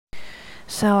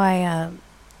So I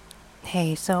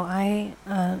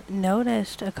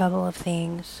noticed a couple of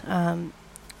things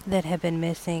that have been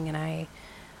missing, and I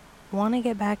want to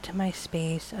get back to my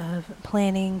space of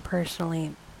planning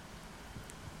personally.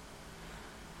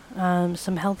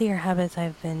 Some healthier habits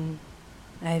I've done,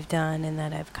 and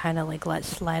that I've kind of like let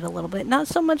slide a little bit. Not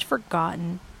so much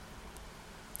forgotten,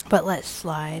 but let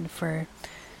slide for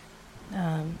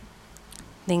um,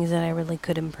 things that I really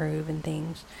could improve and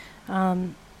things.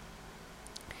 Um,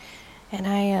 and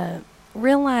I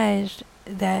realized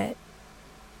that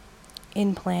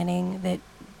in planning that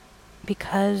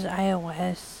because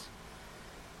iOS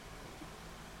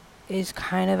is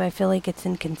kind of, I feel like it's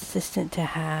inconsistent to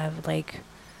have like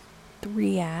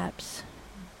 3 apps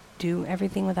do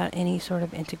everything without any sort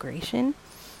of integration.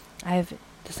 I've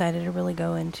decided to really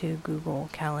go into Google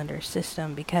Calendar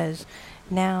system because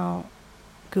now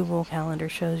Google Calendar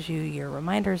shows you your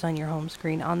reminders on your home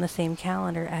screen on the same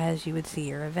calendar as you would see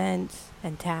your events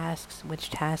and tasks, which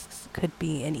tasks could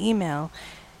be an email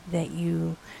that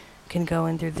you can go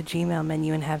in through the Gmail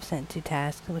menu and have sent to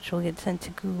tasks, which will get sent to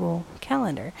Google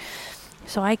Calendar.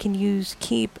 So I can use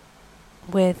Keep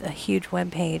with a huge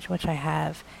web page, which I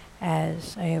have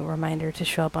as a reminder to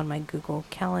show up on my Google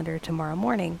Calendar tomorrow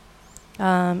morning.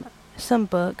 Some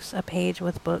books, a page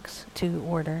with books to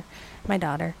order, my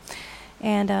daughter,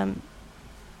 and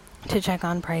to check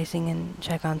on pricing and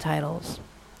check on titles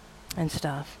and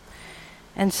stuff.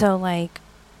 And so, like,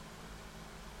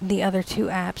 the other 2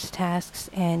 apps, Tasks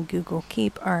and Google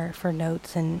Keep, are for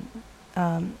notes and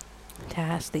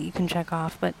tasks that you can check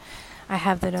off, but I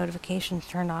have the notifications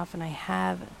turned off, and I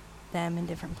have them in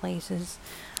different places.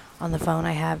 On the phone,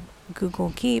 I have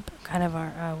Google Keep, kind of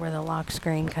where the lock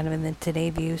screen, kind of in the today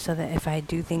view, so that if I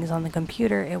do things on the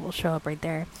computer, it will show up right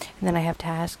there. And then I have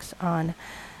tasks on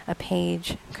a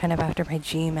page, kind of after my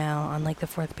Gmail, on like the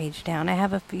 4th page down. I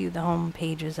have a few, the home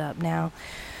pages up now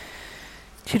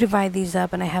to divide these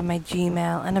up, and I have my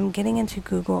Gmail, and I'm getting into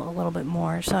Google a little bit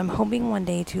more. So I'm hoping one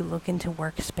day to look into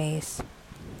Workspace.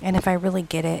 And if I really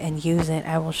get it and use it,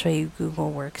 I will show you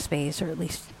Google Workspace, or at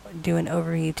least do an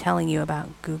overview telling you about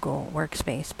Google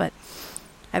Workspace. But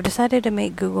I've decided to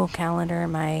make Google Calendar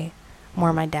my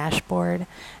dashboard.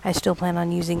 I still plan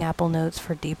on using Apple Notes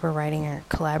for deeper writing or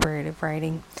collaborative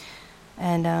writing.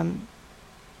 And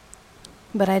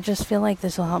but I just feel like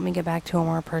this will help me get back to a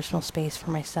more personal space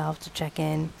for myself to check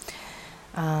in.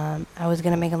 I was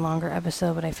going to make a longer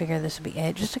episode, but I figured this would be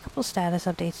it. Just a couple status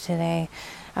updates today.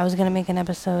 I was going to make an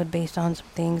episode based on some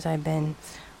things I've been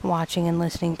watching and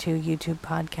listening to, YouTube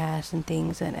podcasts and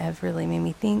things that have really made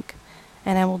me think.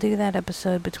 And I will do that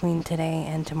episode between today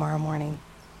and tomorrow morning.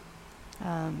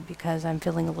 Because I'm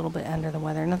feeling a little bit under the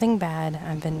weather. Nothing bad.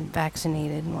 I've been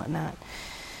vaccinated and whatnot.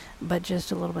 But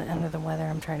just a little bit under the weather.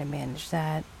 I'm trying to manage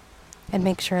that. And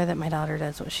make sure that my daughter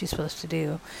does what she's supposed to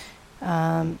do.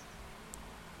 And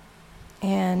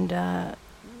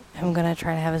I'm going to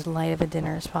try to have as light of a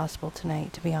dinner as possible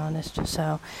tonight, to be honest.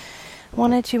 So,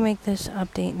 wanted to make this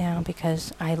update now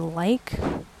because I like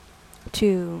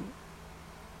to...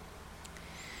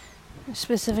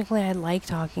 Specifically, I like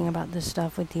talking about this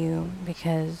stuff with you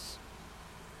because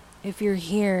if you're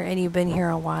here and you've been here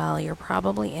a while, you're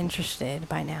probably interested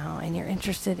by now, and you're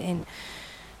interested in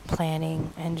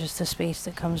planning and just the space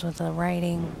that comes with the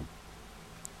writing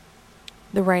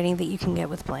that you can get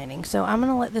with planning. So I'm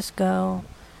going to let this go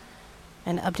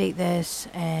and update this,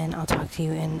 and I'll talk to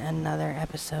you in another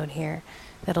episode here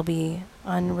that'll be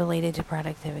unrelated to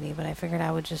productivity, but I figured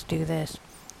I would just do this.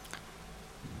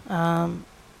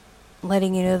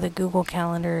 Letting you know that Google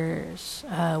Calendar's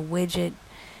widget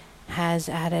has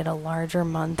added a larger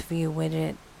month view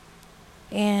widget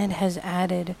and has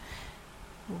added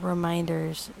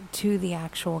reminders to the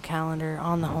actual calendar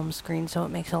on the home screen, so it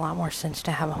makes a lot more sense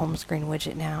to have a home screen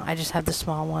widget now. I just have the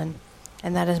small one,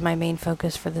 and that is my main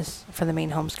focus for the main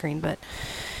home screen. But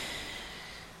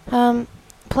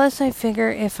plus I figure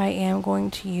if I am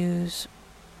going to use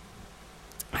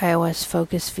iOS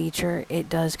focus feature, it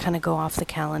does kind of go off the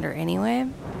calendar anyway,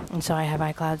 and so I have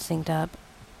iCloud synced up.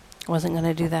 I wasn't going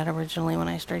to do that originally when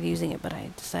I started using it, but I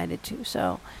decided to.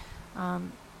 So I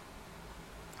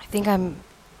think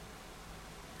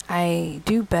I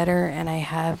do better, and I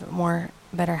have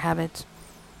better habits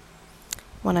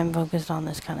when I'm focused on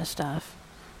this kind of stuff,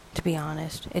 to be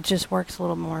honest. It just works a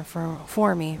little more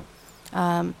for me.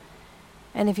 And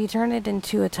if you turn it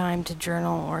into a time to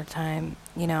journal or time,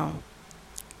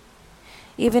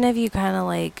 even if you kind of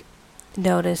like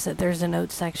notice that there's a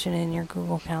notes section in your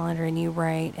Google Calendar and you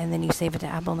write and then you save it to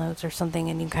Apple Notes or something,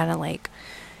 and you kind of like,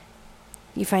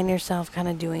 you find yourself kind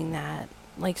of doing that,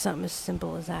 like something as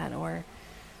simple as that, or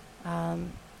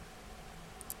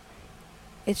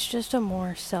it's just a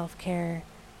more self-care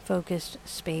focused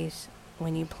space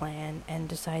when you plan and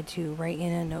decide to write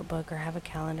in a notebook or have a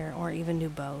calendar or even do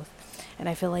both. And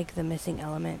I feel like the missing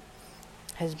element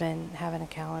has been having a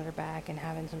calendar back and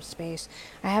having some space.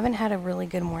 I haven't had a really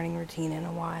good morning routine in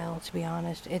a while, to be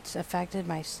honest. It's affected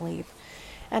my sleep.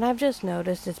 And I've just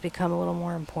noticed it's become a little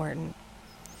more important.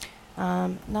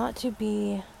 Not to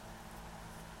be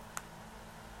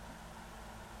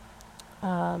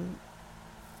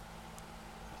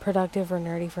productive or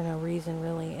nerdy for no reason,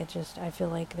 really. I feel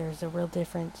like there's a real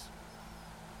difference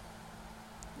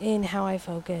in how I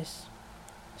focus.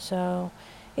 So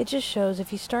it just shows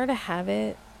if you start a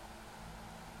habit,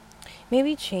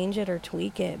 maybe change it or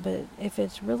tweak it, but if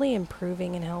it's really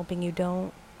improving and helping you,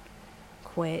 don't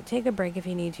quit. Take a break if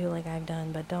you need to, like I've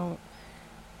done, but don't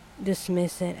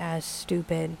dismiss it as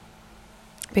stupid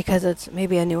because it's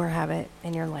maybe a newer habit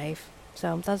in your life.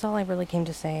 So that's all I really came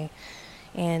to say.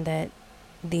 And that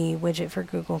the widget for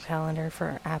Google Calendar,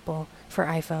 for Apple, for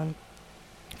iPhone,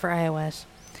 for iOS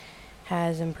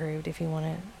has improved if you want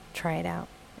to try it out.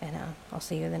 And I'll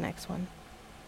see you in the next one.